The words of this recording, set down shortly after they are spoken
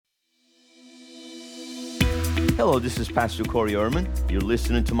Hello, this is Pastor Corey Ehrman. You're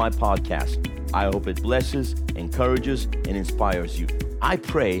listening to my podcast. I hope it blesses, encourages, and inspires you. I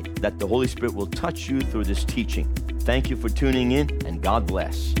pray that the Holy Spirit will touch you through this teaching. Thank you for tuning in, and God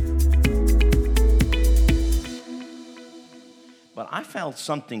bless. But I felt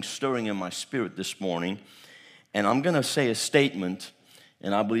something stirring in my spirit this morning, and I'm going to say a statement,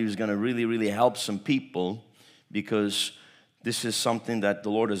 and I believe it's going to really help some people, because this is something that the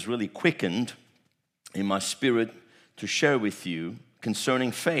Lord has really quickened in my spirit to share with you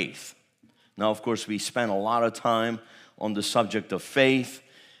concerning faith. Now, of course, we spend a lot of time on the subject of faith,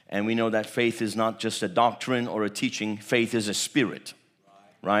 and we know that faith is not just a doctrine or a teaching. Faith is a spirit,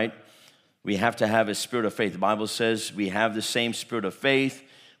 right? We have to have a spirit of faith. The Bible says we have the same spirit of faith.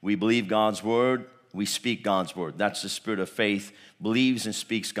 We believe God's word. We speak God's word. That's the spirit of faith, believes and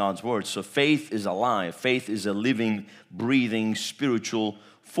speaks God's word. So faith is alive. Faith is a living, breathing, spiritual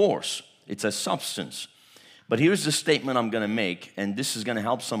force. It's a substance. But here's the statement I'm going to make, and this is going to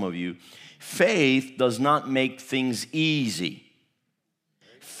help some of you. Faith does not make things easy.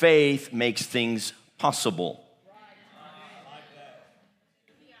 Faith makes things possible.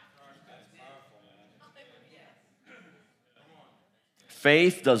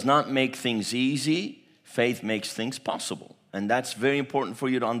 Faith does not make things easy. Faith makes things possible. And that's very important for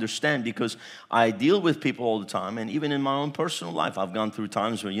you to understand, because I deal with people all the time, and even in my own personal life, I've gone through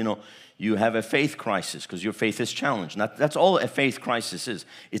times where, you have a faith crisis because your faith is challenged. That's all a faith crisis is.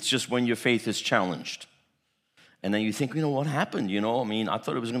 It's just when your faith is challenged. And then you think, what happened? I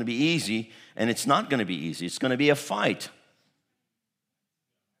thought it was going to be easy, and it's not going to be easy. It's going to be a fight.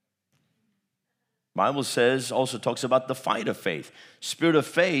 Bible says, also talks about the fight of faith. Spirit of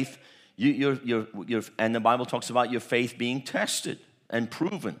faith, and the Bible talks about your faith being tested and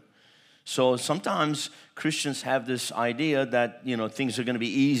proven. So sometimes Christians have this idea that, things are going to be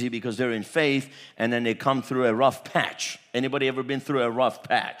easy because they're in faith, and then they come through a rough patch. Anybody ever been through a rough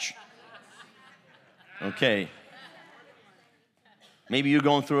patch? Okay. Maybe you're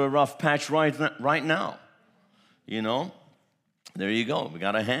going through a rough patch right now. There you go. We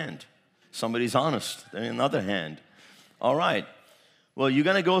got a hand. Somebody's honest. There's another hand. All right. Well, you're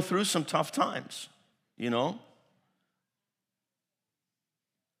going to go through some tough times,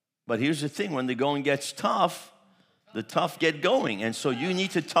 But here's the thing. When the going gets tough, the tough get going. And so you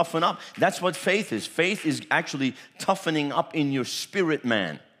need to toughen up. That's what faith is. Faith is actually toughening up in your spirit,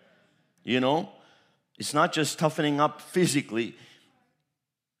 man. It's not just toughening up physically.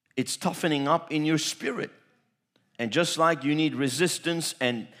 It's toughening up in your spirit. And just like you need resistance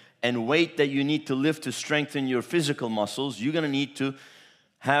and weight that you need to lift to strengthen your physical muscles, you're going to need to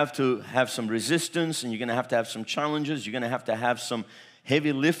have some resistance, and you're going to have some challenges. You're going to have some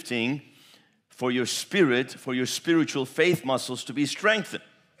heavy lifting for your spirit, for your spiritual faith muscles to be strengthened.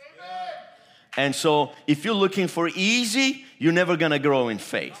 Amen. And so if you're looking for easy, you're never going to grow in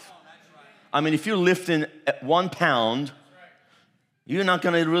faith. If you're lifting 1 pound, you're not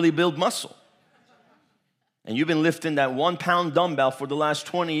going to really build muscle. And you've been lifting that 1 pound dumbbell for the last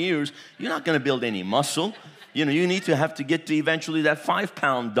 20 years, you're not going to build any muscle. You need to have to get to eventually that 5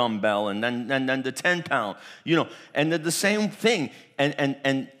 pound dumbbell, and then the 10 pound, and the same thing.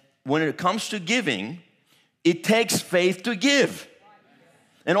 And when it comes to giving, it takes faith to give.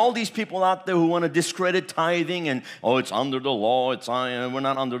 And all these people out there who want to discredit tithing and, it's under the law, we're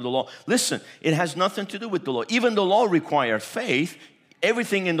not under the law. Listen, it has nothing to do with the law. Even the law required faith.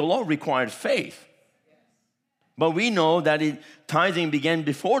 Everything in the law required faith. But we know that tithing began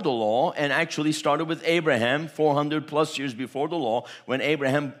before the law and actually started with Abraham 400 plus years before the law, when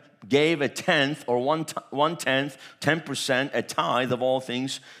Abraham gave a tenth or one tenth, 10%, a tithe of all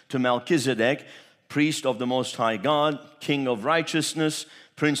things to Melchizedek, priest of the Most High God, king of righteousness,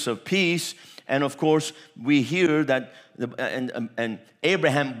 prince of peace. And of course, we hear that and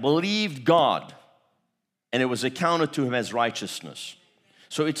Abraham believed God, and it was accounted to him as righteousness.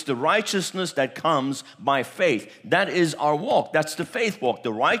 So it's the righteousness that comes by faith. That is our walk. That's the faith walk.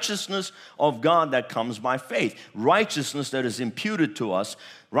 The righteousness of God that comes by faith. Righteousness that is imputed to us.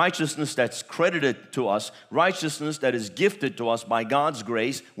 Righteousness that's credited to us. Righteousness that is gifted to us by God's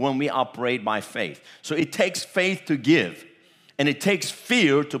grace when we operate by faith. So it takes faith to give. And it takes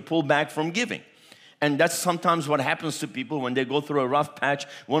fear to pull back from giving. And that's sometimes what happens to people when they go through a rough patch.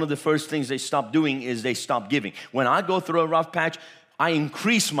 One of the first things they stop doing is they stop giving. When I go through a rough patch, I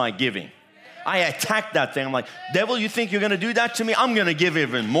increase my giving. I attack that thing. I'm like, devil, you think you're going to do that to me? I'm going to give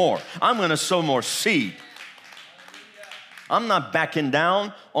even more. I'm going to sow more seed. I'm not backing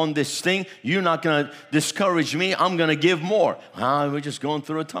down on this thing. You're not going to discourage me. I'm going to give more. We're just going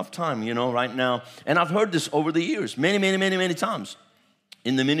through a tough time, right now. And I've heard this over the years, many times.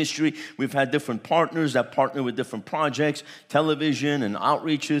 In the ministry, we've had different partners that partner with different projects, television and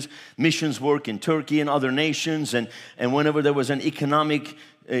outreaches, missions work in Turkey and other nations. And whenever there was an economic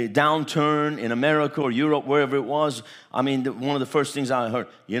downturn in America or Europe, wherever it was, I mean, one of the first things I heard,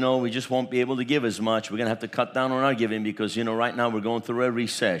 we just won't be able to give as much. We're going to have to cut down on our giving because, right now we're going through a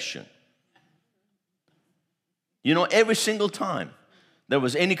recession. Every single time there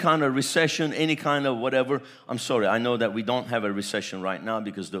was any kind of recession, any kind of whatever. I'm sorry, I know that we don't have a recession right now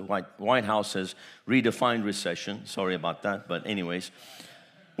because the White House has redefined recession. Sorry about that, but anyways.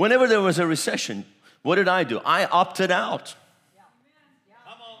 Whenever there was a recession, what did I do? I opted out.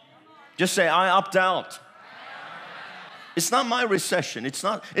 Just say, I opt out. It's not my recession.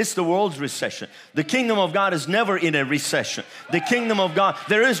 It's the world's recession. The kingdom of God is never in a recession. The kingdom of God,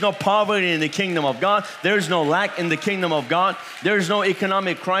 there is no poverty in the kingdom of God. There is no lack in the kingdom of God. There is no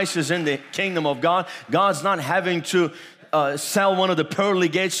economic crisis in the kingdom of God. God's not having to sell one of the pearly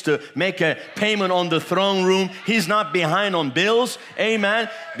gates to make a payment on the throne room. He's not behind on bills. Amen.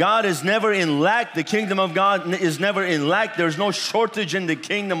 God is never in lack. The kingdom of God is never in lack. There's no shortage in the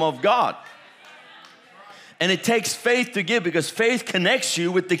kingdom of God. And it takes faith to give because faith connects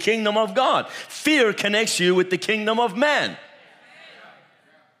you with the kingdom of God. Fear connects you with the kingdom of man.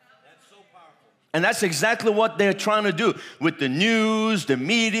 And that's exactly what they're trying to do with the news, the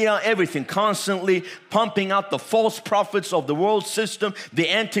media, everything, constantly pumping out the false prophets of the world system, the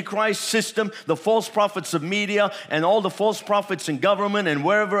Antichrist system, the false prophets of media, and all the false prophets in government and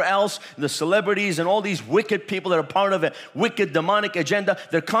wherever else, the celebrities and all these wicked people that are part of a wicked demonic agenda.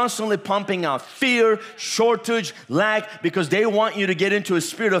 They're constantly pumping out fear, shortage, lack, because they want you to get into a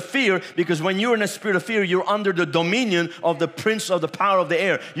spirit of fear, because when you're in a spirit of fear, you're under the dominion of the prince of the power of the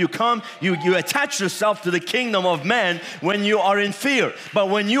air. You attach yourself to the kingdom of man when you are in fear. But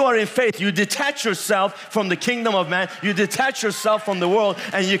when you are in faith, you detach yourself from the kingdom of man, you detach yourself from the world,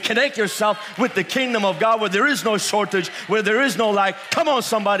 and you connect yourself with the kingdom of God where there is no shortage, where there is no lack. Come on,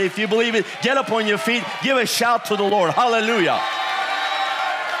 somebody, if you believe it, get up on your feet, give a shout to the Lord. Hallelujah.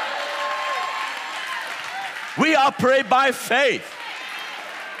 We operate by faith.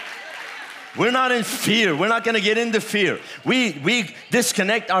 We're not in fear. We're not going to get into fear. We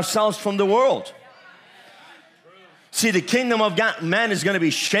disconnect ourselves from the world. See, the kingdom of God, man is going to be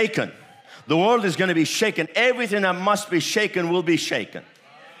shaken. The world is going to be shaken. Everything that must be shaken will be shaken.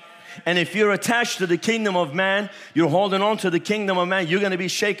 And if you're attached to the kingdom of man, you're holding on to the kingdom of man, you're going to be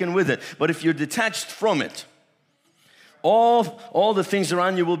shaken with it. But if you're detached from it, all the things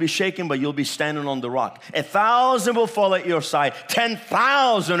around you will be shaken, but you'll be standing on the rock. 1,000 will fall at your side,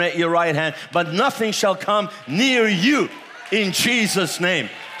 10,000 at your right hand, but nothing shall come near you in Jesus' name.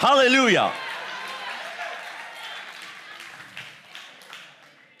 Hallelujah.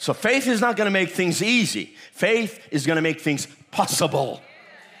 So faith is not going to make things easy. Faith is going to make things possible.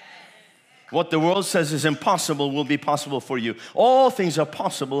 What the world says is impossible will be possible for you. All things are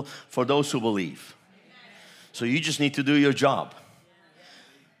possible for those who believe. So you just need to do your job.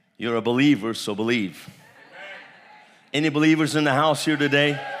 You're a believer, so believe. Any believers in the house here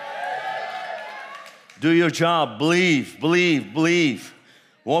today? Do your job. Believe, believe, believe.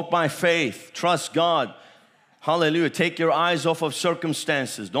 Walk by faith. Trust God. Hallelujah. Take your eyes off of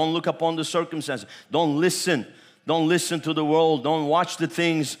circumstances. Don't look upon the circumstances. Don't listen. Don't listen to the world. Don't watch the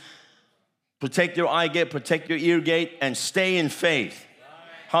things. Protect your eye gate, protect your ear gate, and stay in faith.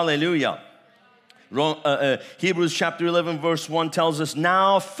 Hallelujah. Hebrews chapter 11 verse 1 tells us,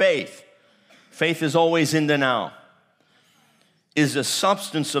 now faith is always in the now, is the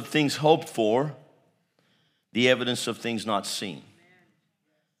substance of things hoped for, the evidence of things not seen.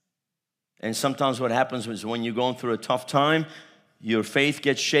 And sometimes what happens is when you're going through a tough time, your faith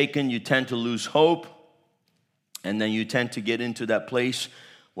gets shaken, you tend to lose hope, and then you tend to get into that place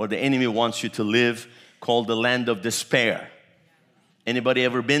where the enemy wants you to live, called the land of despair. Anybody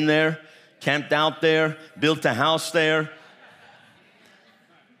ever been there? Camped out there, built a house there.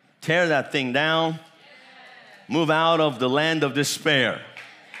 Tear that thing down. Move out of the land of despair.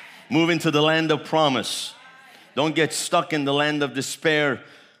 Move into the land of promise. Don't get stuck in the land of despair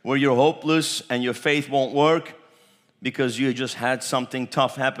where you're hopeless and your faith won't work because you just had something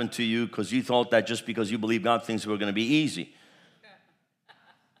tough happen to you because you thought that just because you believe God, things were going to be easy.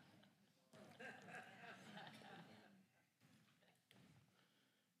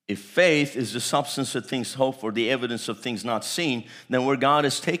 If faith is the substance of things hoped for, the evidence of things not seen, then where God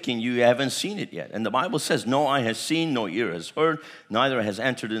is taking you, you haven't seen it yet. And the Bible says, no eye has seen, no ear has heard, neither has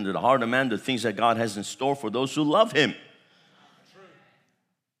entered into the heart of man the things that God has in store for those who love Him.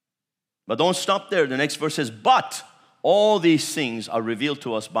 But don't stop there. The next verse says, but all these things are revealed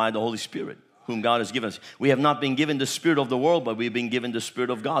to us by the Holy Spirit. whom God has given us. We have not been given the spirit of the world, but we've been given the Spirit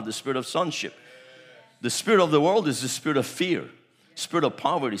of God, the Spirit of sonship. The spirit of the world is the spirit of fear, spirit of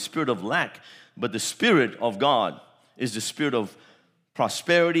poverty, spirit of lack. But the Spirit of God is the spirit of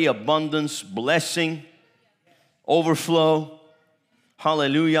prosperity, abundance, blessing, overflow,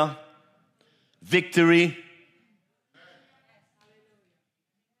 hallelujah, victory.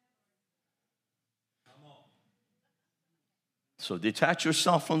 So detach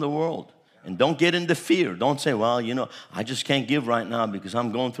yourself from the world and don't get into fear. Don't say, well, you know, I just can't give right now because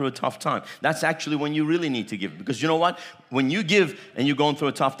I'm going through a tough time. That's actually when you really need to give. Because you know what? When you give and you're going through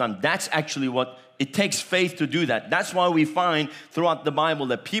a tough time, that's actually what it takes faith to do that. That's why we find throughout the Bible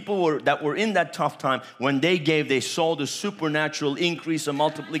that people that were in that tough time, when they gave, they saw the supernatural increase of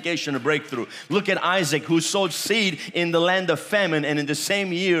multiplication and breakthrough. Look at Isaac, who sowed seed in the land of famine, and in the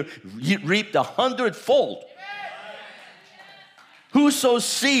same year reaped 100-fold. Who sows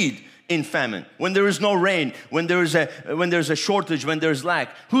seed in famine? When there is no rain, when there's a shortage, when there's lack.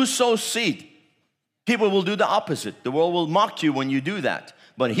 Who sows seed? People will do the opposite. The world will mock you when you do that.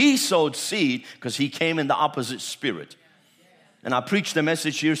 But he sowed seed because he came in the opposite spirit. And I preached a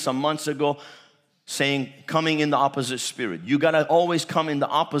message here some months ago saying coming in the opposite spirit. You got to always come in the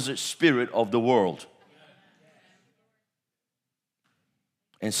opposite spirit of the world.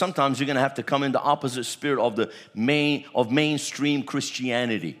 And sometimes you're going to have to come in the opposite spirit of the mainstream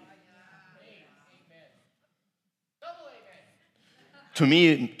Christianity. To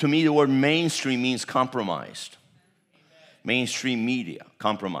me, the word mainstream means compromised. Mainstream media,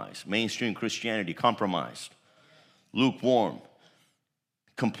 compromised. Mainstream Christianity, compromised. Lukewarm.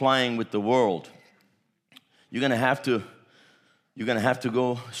 Complying with the world. You're going to have to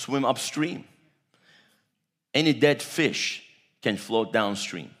go swim upstream. Any dead fish can float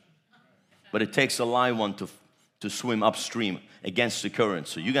downstream. But it takes a live one to swim upstream against the current.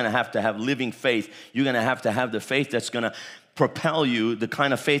 So you're going to have living faith. You're going to have the faith that's going to propel you, the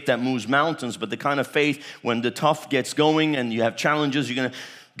kind of faith that moves mountains, but the kind of faith when the tough gets going and you have challenges, you're going to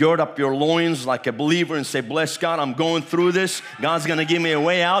gird up your loins like a believer and say, bless God, I'm going through this. God's going to give me a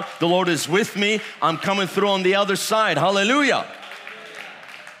way out. The Lord is with me. I'm coming through on the other side. Hallelujah.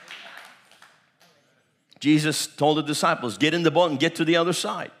 Jesus told the disciples, get in the boat and get to the other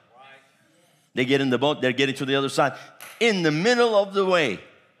side. They get in the boat, they're getting to the other side. In the middle of the way,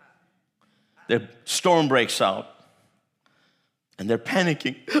 the storm breaks out. And they're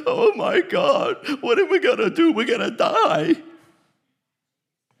panicking. Oh my God, what are we gonna do? We're gonna die.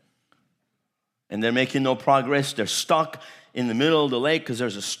 And they're making no progress. They're stuck in the middle of the lake because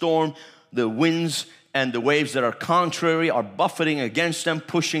there's a storm. The winds and the waves that are contrary are buffeting against them,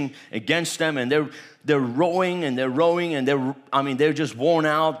 pushing against them, and they're rowing and they're just worn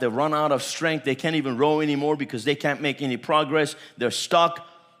out. They've run out of strength. They can't even row anymore because they can't make any progress. They're stuck.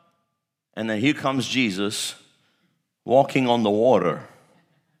 And then here comes Jesus walking on the water.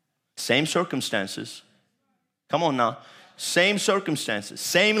 Same circumstances. Come on now. Same circumstances,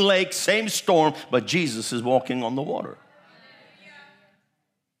 same lake, same storm, but Jesus is walking on the water.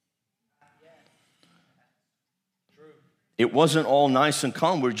 It wasn't all nice and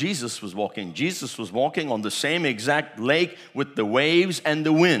calm where Jesus was walking. Jesus was walking on the same exact lake with the waves and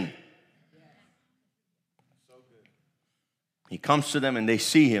the wind. He comes to them and they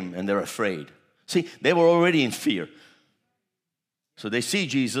see him and they're afraid. See, they were already in fear. So they see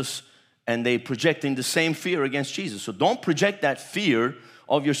Jesus and they projecting the same fear against Jesus. So don't project that fear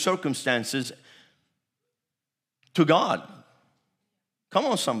of your circumstances to God. Come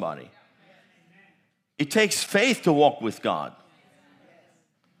on, somebody. It takes faith to walk with God.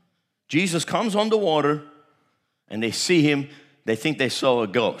 Jesus comes on the water and they see him. They think they saw a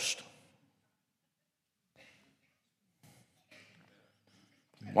ghost.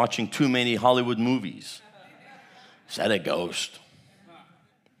 Watching too many Hollywood movies. Is that a ghost?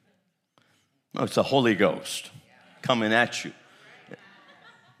 No, it's the Holy Ghost coming at you.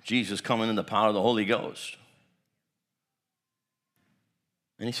 Jesus coming in the power of the Holy Ghost.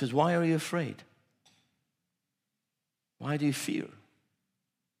 And he says, why are you afraid? Why do you fear?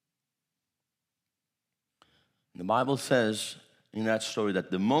 The Bible says in that story that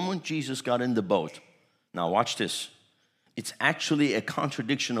the moment Jesus got in the boat, now watch this, it's actually a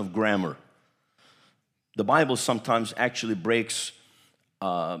contradiction of grammar. The Bible sometimes actually breaks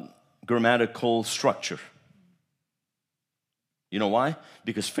grammatical structure. You know why?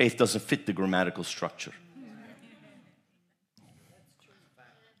 Because faith doesn't fit the grammatical structure.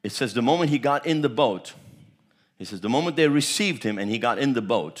 It says the moment he got in the boat, he says the moment they received him and he got in the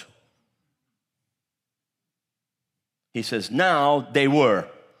boat, he says now they were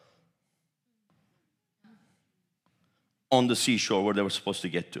on the seashore where they were supposed to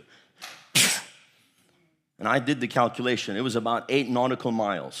get to. And I did the calculation. It was about 8 nautical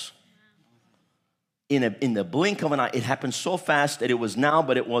miles. In the blink of an eye, it happened so fast that it was now,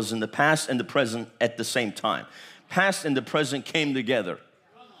 but it was in the past and the present at the same time. Past and the present came together.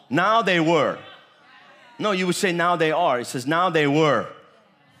 Now they were. No, you would say now they are. It says now they were.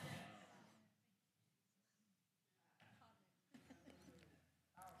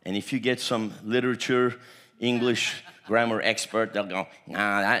 And if you get some literature, English grammar expert, they'll go,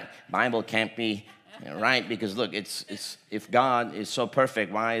 nah, that Bible can't be right because look, it's if God is so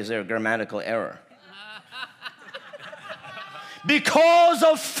perfect, why is there a grammatical error? Because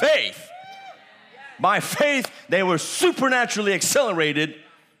of faith. By faith, they were supernaturally accelerated,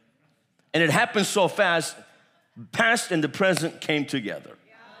 and it happened so fast, past and the present came together.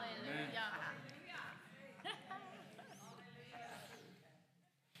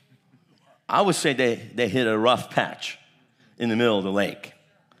 I would say they hit a rough patch in the middle of the lake.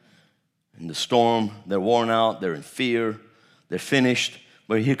 In the storm, they're worn out, they're in fear, they're finished.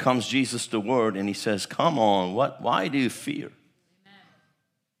 But here comes Jesus, the Word, and He says, come on, why do you fear?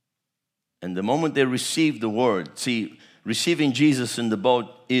 And the moment they receive the Word, see, receiving Jesus in the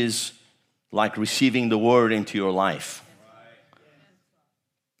boat is like receiving the Word into your life.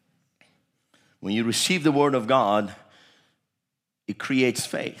 When you receive the Word of God, it creates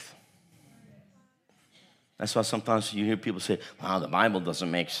faith. That's why sometimes you hear people say, wow, the Bible doesn't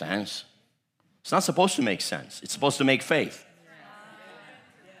make sense. It's not supposed to make sense. It's supposed to make faith.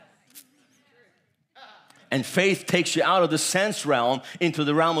 And faith takes you out of the sense realm into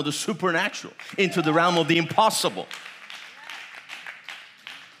the realm of the supernatural, into the realm of the impossible.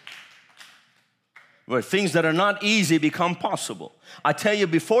 Where things that are not easy become possible. I tell you,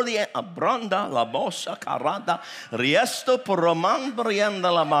 before the Abranda la bossa carada riesto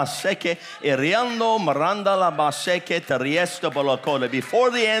poromandrianda la baseke eriando maranda la baseke teriesto bolocole. Before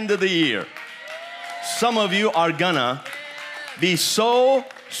the end of the year, some of you are gonna be so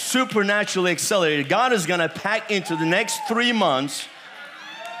supernaturally accelerated. God is gonna pack into the next 3 months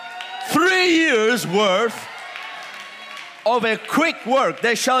 3 years worth of a quick work.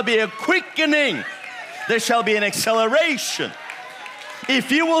 There shall be a quickening. There shall be an acceleration.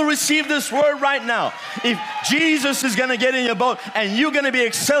 If you will receive this word right now, if Jesus is going to get in your boat and you're going to be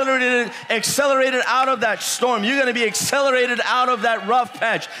accelerated out of that storm, you're going to be accelerated out of that rough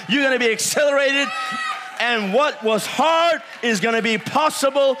patch, you're going to be accelerated, and what was hard is going to be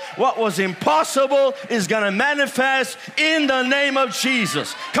possible. What was impossible is going to manifest in the name of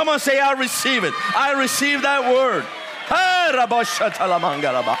Jesus. Come on, say, I receive it. I receive that word.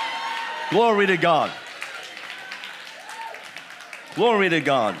 Glory to God. Glory to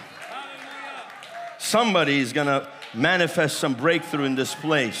God. Somebody is going to manifest some breakthrough in this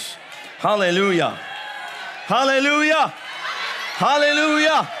place. Hallelujah. Hallelujah.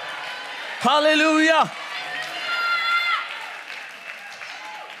 Hallelujah. Hallelujah.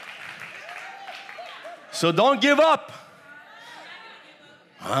 So don't give up.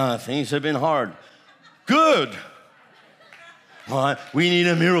 Things have been hard. Good. We need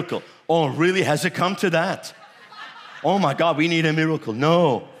a miracle. Oh, really? Has it come to that? Oh my God, we need a miracle.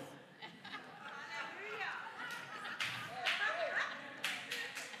 No.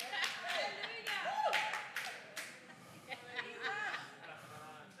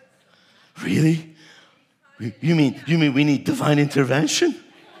 Really? You mean we need divine intervention?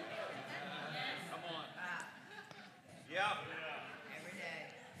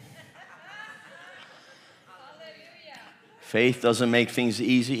 Faith doesn't make things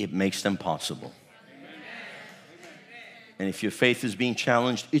easy, it makes them possible. And if your faith is being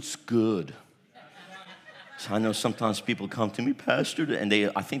challenged, it's good. So I know sometimes people come to me, Pastor, and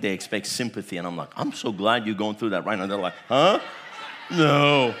I think they expect sympathy. And I'm like, I'm so glad you're going through that right now. They're like, huh?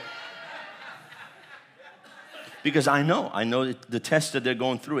 No. Because I know the test that they're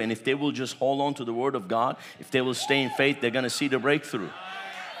going through. And if they will just hold on to the Word of God, if they will stay in faith, they're going to see the breakthrough.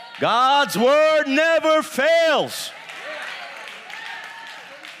 God's Word never fails.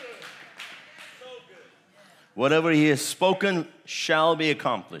 Whatever He has spoken shall be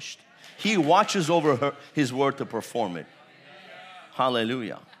accomplished. He watches over His word to perform it.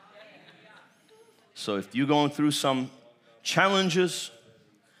 Hallelujah. So if you're going through some challenges,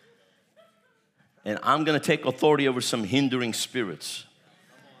 and I'm going to take authority over some hindering spirits.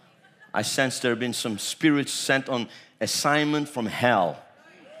 I sense there have been some spirits sent on assignment from hell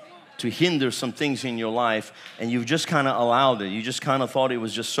to hinder some things in your life, and you've just kind of allowed it. You just kind of thought it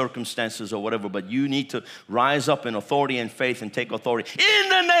was just circumstances or whatever, but you need to rise up in authority and faith and take authority. In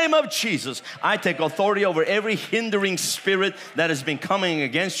the name of Jesus, I take authority over every hindering spirit that has been coming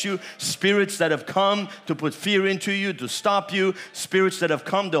against you, spirits that have come to put fear into you, to stop you, spirits that have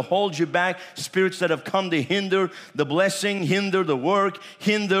come to hold you back, spirits that have come to hinder the blessing, hinder the work,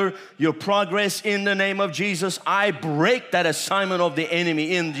 hinder your progress. In the name of Jesus, I break that assignment of the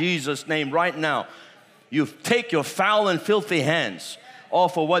enemy in Jesus' name right now. You take your foul and filthy hands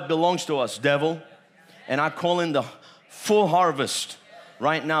off of what belongs to us, devil, and I call in the full harvest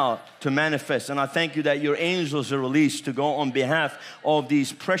right now to manifest. And I thank you that your angels are released to go on behalf of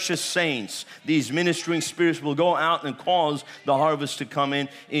these precious saints. These ministering spirits will go out and cause the harvest to come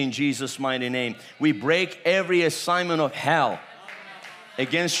in Jesus' mighty name. We break every assignment of hell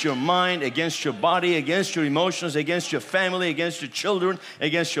against your mind, against your body, against your emotions, against your family, against your children,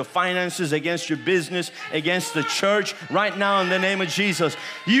 against your finances, against your business, against the church. Right now in the name of Jesus,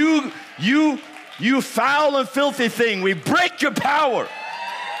 you foul and filthy thing, we break your power.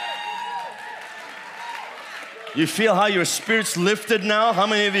 You feel how your spirit's lifted now? How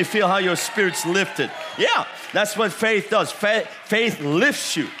many of you feel how your spirit's lifted? Yeah, that's what faith does. Faith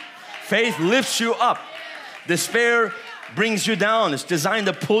lifts you. Faith lifts you up. Despair brings you down. It's designed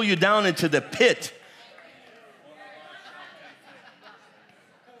to pull you down into the pit.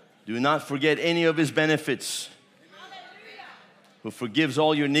 Do not forget any of His benefits. Who forgives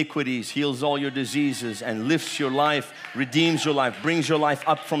all your iniquities, heals all your diseases, and lifts your life, redeems your life, brings your life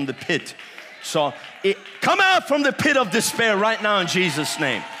up from the pit. So come out from the pit of despair right now in Jesus'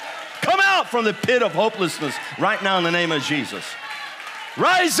 name. Come out from the pit of hopelessness right now in the name of Jesus.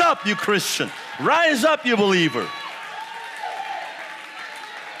 Rise up, you Christian. Rise up, you believer.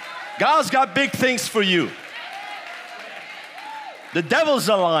 God's got big things for you. The devil's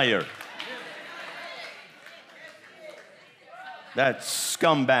a liar. That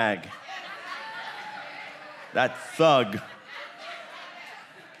scumbag. That thug.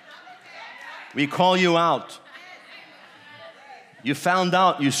 We call you out. You found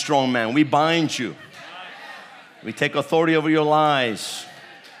out, you strong man. We bind you. We take authority over your lies.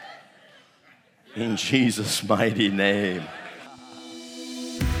 In Jesus' mighty name.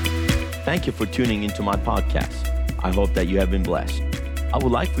 Thank you for tuning into my podcast. I hope that you have been blessed. I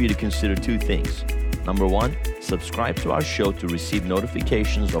would like for you to consider two things. Number one, subscribe to our show to receive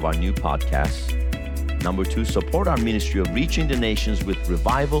notifications of our new podcasts. Number two, support our ministry of reaching the nations with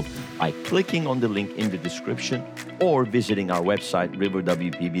revival by clicking on the link in the description or visiting our website,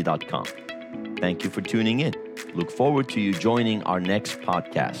 riverwpb.com. Thank you for tuning in. Look forward to you joining our next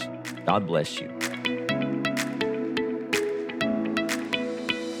podcast. God bless you.